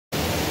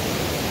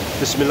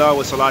Bismillah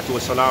wa salatu wa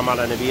salam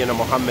ala nabiyyina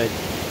Muhammad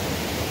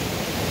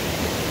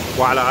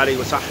wa ala alihi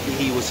wa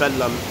sahbihi wa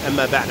sallam.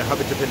 Amma ba'da,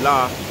 habita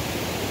fillah.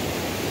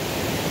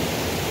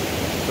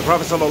 The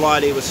Prophet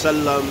sallallahu alaihi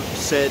wasallam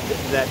said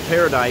that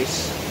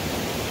paradise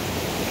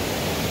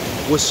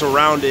was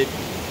surrounded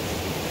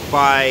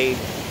by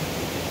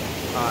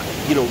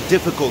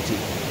difficulty,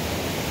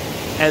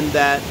 and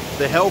that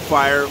the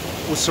hellfire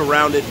was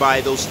surrounded by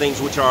those things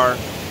which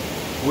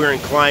we're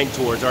inclined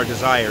towards, our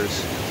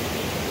desires.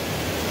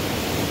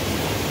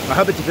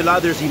 Habita fillah,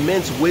 there's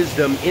immense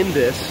wisdom in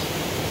this,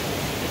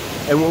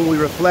 and when we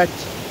reflect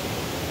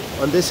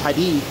on this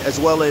hadith as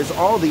well as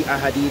all the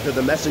ahadith of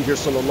the Messenger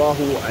sallallahu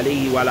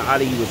alaihi wa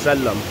alihi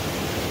wasallam,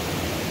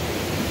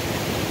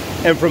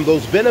 and from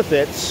those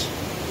benefits,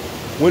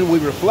 when we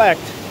reflect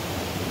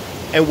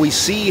and we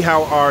see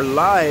how our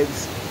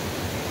lives,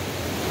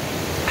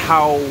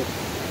 how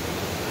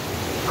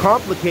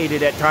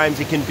complicated at times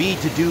it can be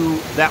to do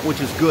that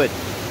which is good,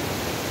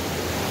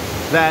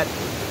 that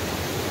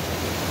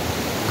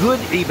good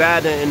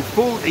ibadah and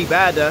full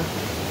ibadah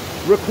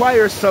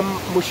requires some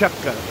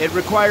mushakka, it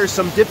requires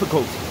some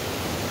difficulty.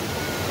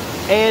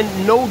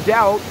 And no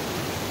doubt,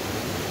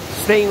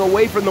 staying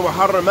away from the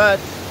muharramat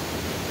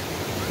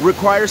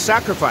requires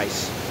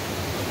sacrifice.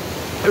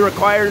 It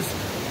requires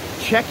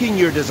checking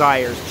your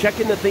desires,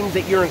 checking the things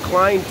that you're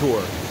inclined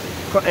towards,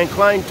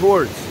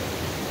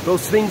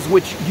 those things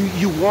which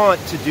you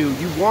want to do,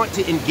 you want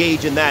to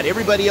engage in that.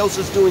 Everybody else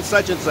is doing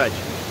such and such.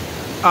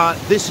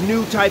 This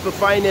new type of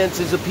finance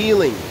is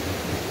appealing.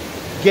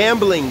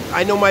 Gambling,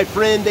 I know my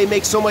friend, they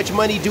make so much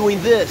money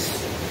doing this,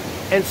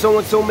 and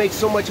so makes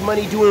so much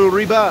money doing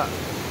riba.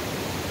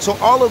 So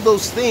all of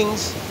those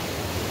things,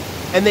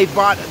 and they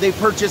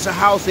purchase a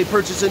house, they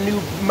purchase a new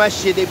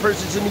masjid, they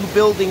purchase a new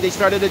building, they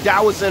started a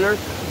dawah center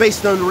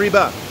based on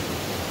riba.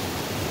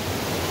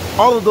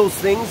 All of those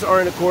things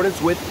are in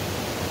accordance with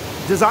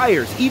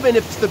desires, even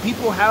if the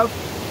people have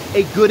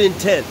a good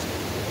intent.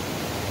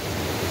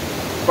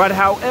 But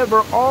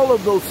however, all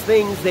of those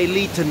things, they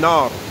lead to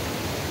nar.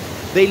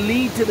 They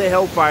lead to the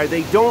hellfire.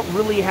 They don't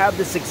really have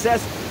the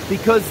success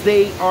because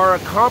they are a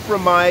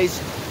compromise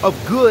of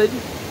good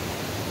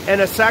and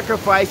a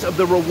sacrifice of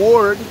the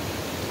reward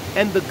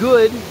and the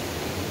good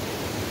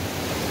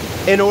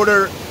in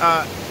order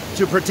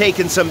to partake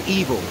in some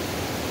evil,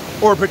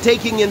 or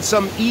partaking in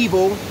some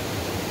evil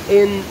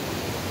in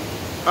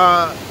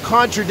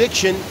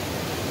contradiction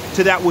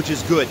to that which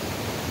is good.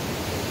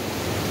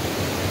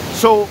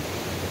 So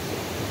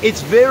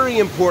it's very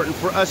important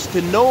for us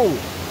to know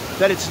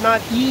that it's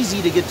not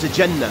easy to get to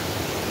Jannah.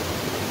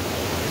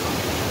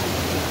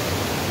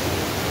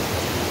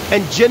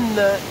 And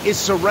Jannah is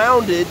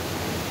surrounded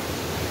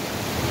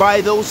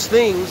by those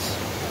things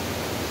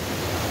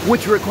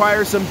which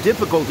require some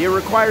difficulty. It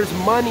requires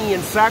money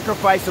and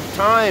sacrifice of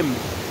time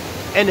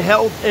and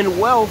health and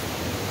wealth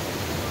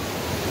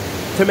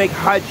to make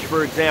Hajj,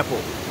 for example.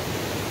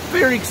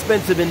 Very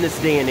expensive in this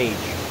day and age.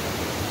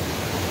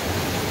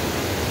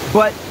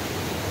 But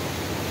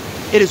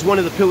it is one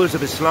of the pillars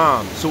of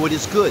Islam, so it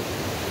is good.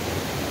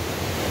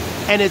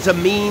 And it's a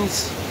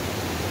means,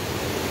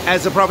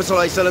 as the Prophet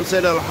ﷺ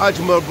said, Al-Hajj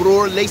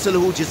Mabrur laysa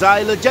lahu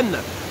jazaa illa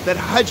Jannah. That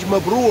Hajj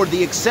Mabrur,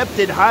 the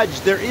accepted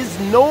Hajj, there is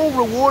no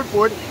reward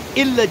for it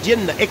illa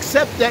Jannah,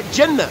 except that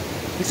Jannah,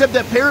 except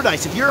that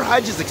paradise. If your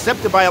Hajj is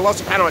accepted by Allah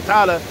subhanahu wa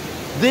ta'ala,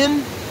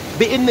 then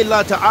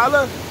bi'idhnillah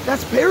ta'ala,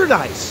 that's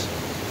paradise.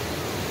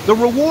 The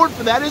reward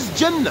for that is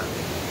Jannah.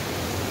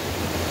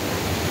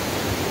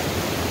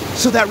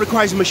 So that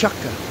requires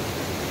mashakka,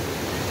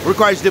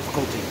 requires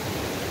difficulty.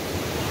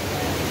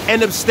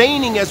 And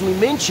abstaining, as we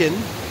mentioned,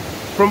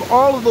 from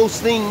all of those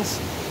things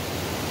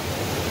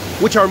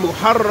which are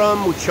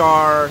muharram, which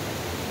are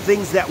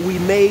things that we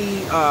may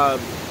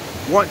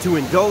want to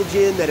indulge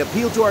in, that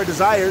appeal to our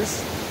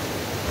desires.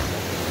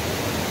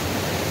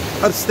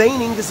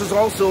 Abstaining, this is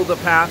also the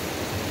path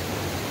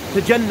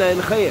to Jannah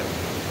and Khair.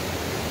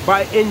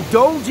 By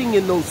indulging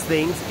in those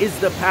things is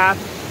the path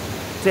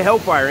to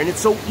hellfire. And it's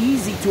so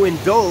easy to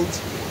indulge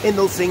in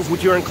those things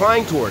which you're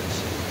inclined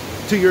towards,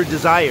 to your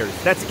desires.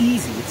 That's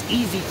easy. It's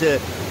easy to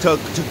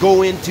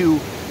go into,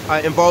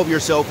 involve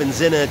yourself in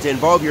zina, to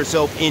involve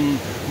yourself in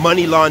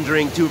money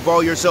laundering, to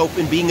involve yourself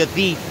in being a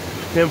thief,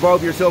 to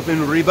involve yourself in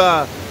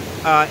riba,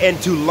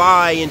 and to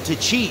lie and to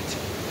cheat.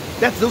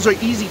 Those are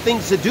easy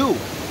things to do.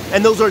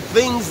 And those are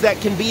things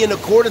that can be in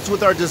accordance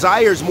with our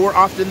desires more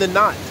often than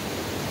not.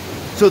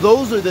 So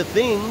those are the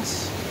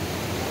things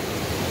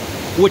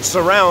which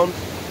surround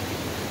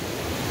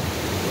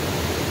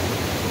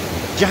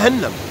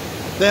Jahannam,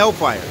 the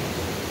hellfire.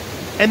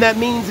 And that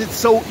means it's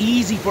so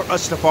easy for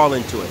us to fall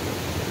into it.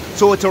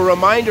 So it's a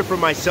reminder for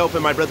myself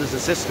and my brothers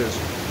and sisters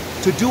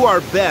to do our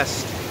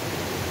best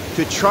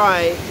to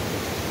try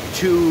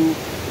to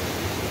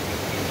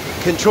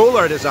control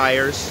our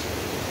desires,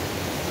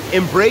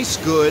 embrace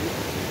good,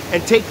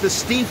 and take the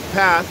steep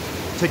path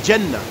to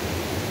Jannah.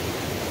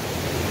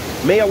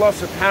 May Allah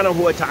subhanahu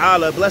wa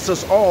ta'ala bless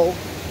us all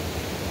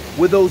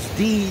with those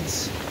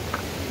deeds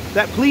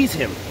that please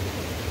Him.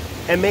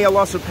 And may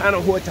Allah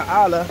subhanahu wa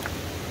ta'ala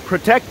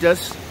protect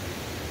us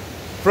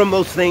from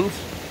those things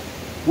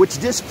which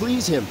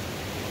displease him.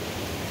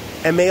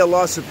 And may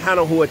Allah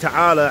subhanahu wa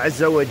ta'ala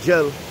azza wa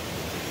jal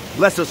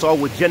bless us all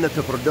with Jannat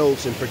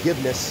al-Firdaus and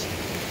forgiveness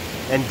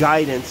and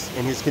guidance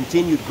and his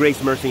continued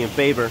grace, mercy and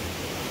favor.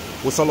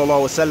 Wa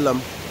sallallahu wa sallam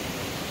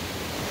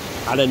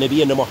ala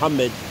nabiyyina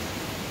Muhammad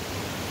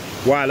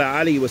wa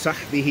ala alihi wa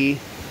sahbihi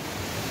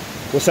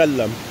wa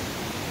sallam.